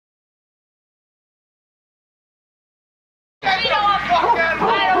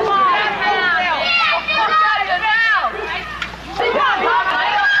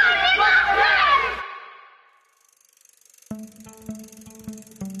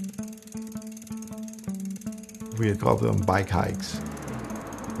We had called them bike hikes.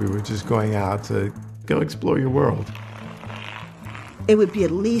 We were just going out to go explore your world. It would be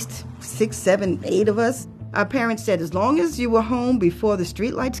at least 6, 7, 8 of us. Our parents said as long as you were home before the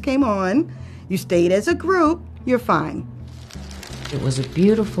streetlights came on, you stayed as a group, you're fine. It was a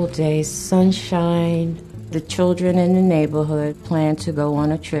beautiful day, sunshine. The children in the neighborhood planned to go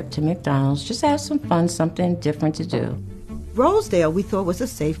on a trip to McDonald's, just have some fun, something different to do. Rosedale, we thought, was a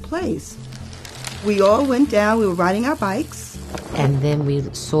safe place. We all went down, we were riding our bikes. And then we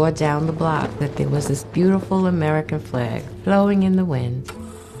saw down the block that there was this beautiful American flag blowing in the wind.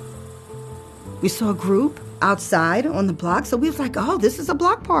 We saw a group outside on the block, so we was like, oh, this is a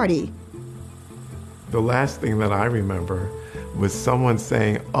block party. The last thing that I remember was someone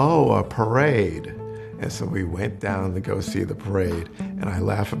saying, oh, a parade. And so we went down to go see the parade. And I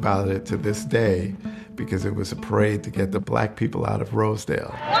laugh about it to this day because it was a parade to get the black people out of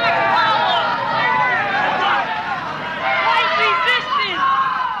Rosedale.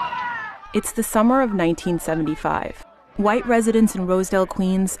 It's the summer of 1975. White residents in Rosedale,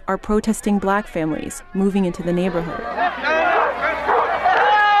 Queens are protesting black families moving into the neighborhood.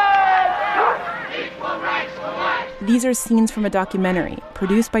 These are scenes from a documentary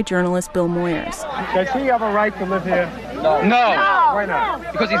produced by journalist Bill Moyers. Does he have a right to live here? No. Why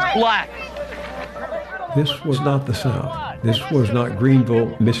not? Because he's black. This was not the South. This was not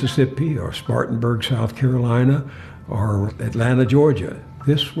Greenville, Mississippi, or Spartanburg, South Carolina, or Atlanta, Georgia.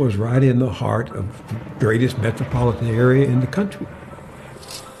 This was right in the heart of the greatest metropolitan area in the country.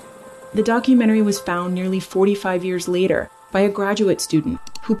 The documentary was found nearly 45 years later by a graduate student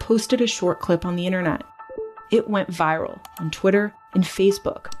who posted a short clip on the internet. It went viral on Twitter and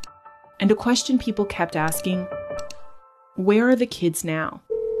Facebook. And a question people kept asking, where are the kids now?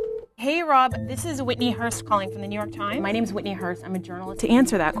 Hey, Rob, this is Whitney Hearst calling from the New York Times. My name's Whitney Hearst. I'm a journalist. To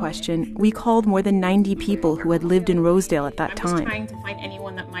answer that question, we called more than 90 people who had lived in Rosedale at that time. I was trying to find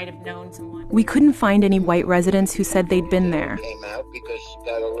anyone that might have known someone. We couldn't find any white residents who said they'd been there. Came out because she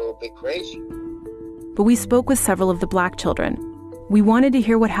got a little bit crazy. But we spoke with several of the black children. We wanted to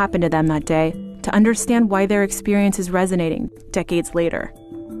hear what happened to them that day, to understand why their experience is resonating decades later.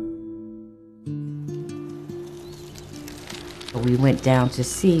 We went down to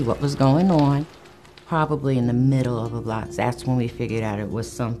see what was going on, probably in the middle of the blocks. That's when we figured out it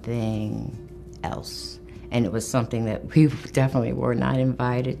was something else. And it was something that we definitely were not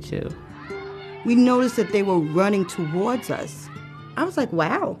invited to. We noticed that they were running towards us. I was like,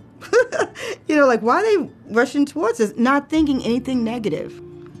 wow. Like, why are they rushing towards us, not thinking anything negative?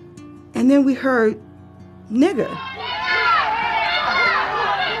 And then we heard, nigger.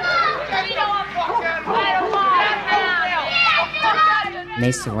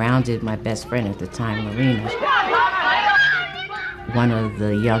 They surrounded my best friend at the time, Marina. One of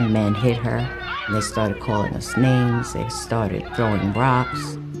the young men hit her, and they started calling us names. They started throwing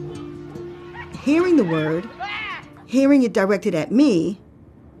rocks. Hearing the word, hearing it directed at me,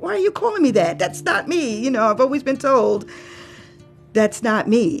 why are you calling me that? That's not me. I've always been told, that's not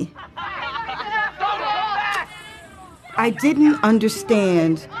me. I didn't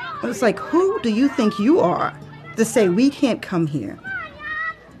understand. I was like, who do you think you are to say we can't come here?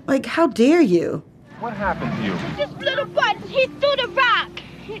 Like, how dare you? What happened to you? This little boy, he threw the rock.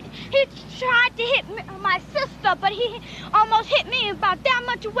 He tried to hit my sister, but he almost hit me about that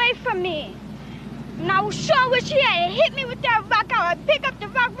much away from me. And I was sure wish he had hit me with that rock. I would pick up the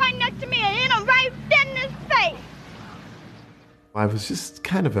rock right next to me and hit him right dead in his face. I was just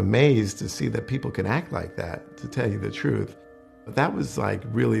kind of amazed to see that people can act like that, to tell you the truth. But that was like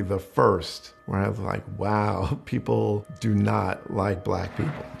really the first where I was like, wow, people do not like black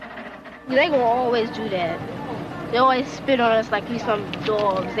people. They gonna always do that. They always spit on us like we some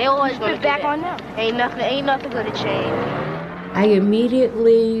dogs. They always gonna spit back on them. Ain't nothing gonna change. I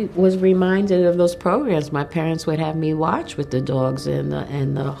immediately was reminded of those programs my parents would have me watch with the dogs and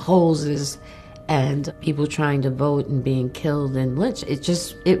the hoses and people trying to vote and being killed and lynched.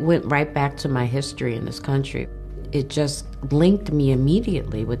 It went right back to my history in this country. It just linked me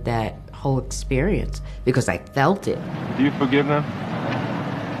immediately with that whole experience because I felt it. Do you forgive them?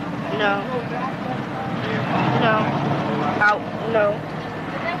 No. No.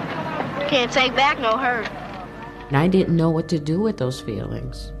 Can't take back no hurt. And I didn't know what to do with those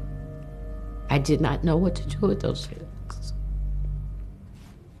feelings. I did not know what to do with those feelings.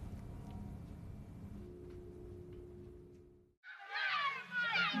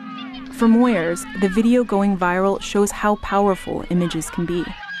 For Moyers, the video going viral shows how powerful images can be.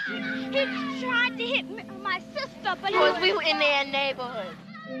 He tried to hit my sister, but we were in their neighborhood.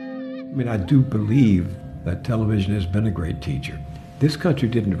 I do believe that television has been a great teacher. This country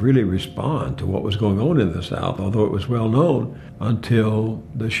didn't really respond to what was going on in the South, although it was well known, until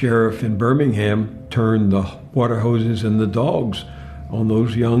the sheriff in Birmingham turned the water hoses and the dogs on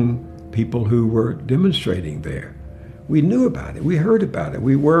those young people who were demonstrating there. We knew about it, we heard about it,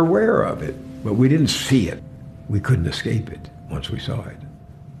 we were aware of it, but we didn't see it. We couldn't escape it once we saw it.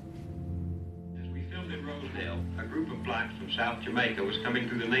 As we filmed in Rosedale, a group of blacks from South Jamaica was coming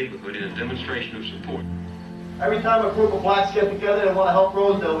through the neighborhood in a demonstration of support. Every time a group of blacks get together, they want to help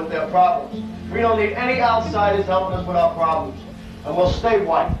Rosedale with their problems. We don't need any outsiders helping us with our problems. And we'll stay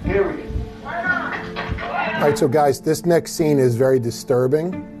white, period. All right, so guys, this next scene is very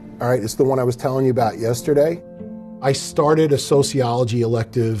disturbing. All right, it's the one I was telling you about yesterday. I started a sociology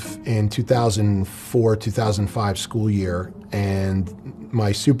elective in 2004-2005 school year, and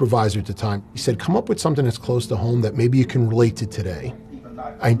my supervisor at the time, he said, come up with something that's close to home that maybe you can relate to today.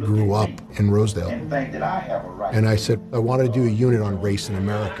 I grew up in Rosedale, and I said, I wanted to do a unit on race in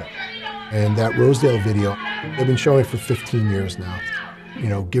America. And that Rosedale video, they've been showing it for 15 years now. You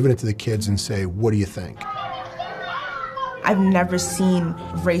know, giving it to the kids and say, what do you think? I've never seen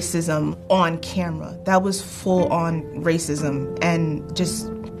racism on camera. That was full-on racism and just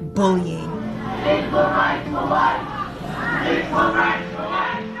bullying.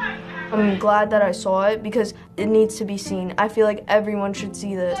 I'm glad that I saw it because it needs to be seen. I feel like everyone should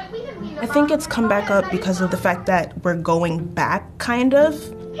see this. I think it's come back up because of the fact that we're going back, kind of.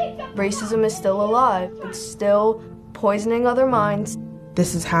 Racism is still alive. It's still poisoning other minds.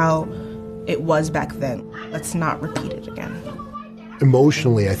 This is how it was back then. Let's not repeat it again.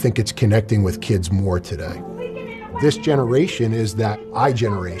 Emotionally, I think it's connecting with kids more today. This generation is that I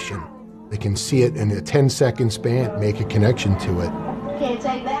generation. They can see it in a 10-second span, make a connection to it. Can't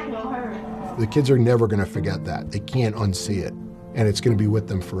take back no hurt. The kids are never going to forget that. They can't unsee it, and it's going to be with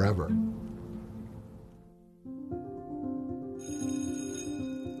them forever.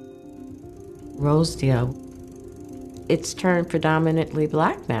 Rosedale, it's turned predominantly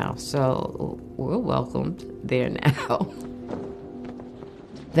black now, so we're welcomed there now.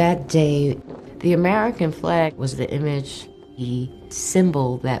 That day, the American flag was the image, the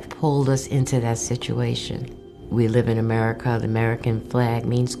symbol that pulled us into that situation. We live in America. The American flag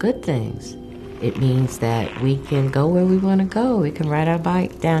means good things. It means that we can go where we want to go. We can ride our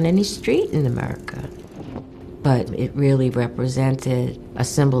bike down any street in America. But it really represented a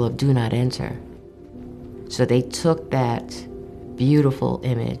symbol of do not enter. So they took that beautiful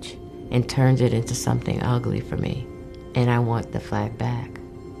image and turned it into something ugly for me. And I want the flag back.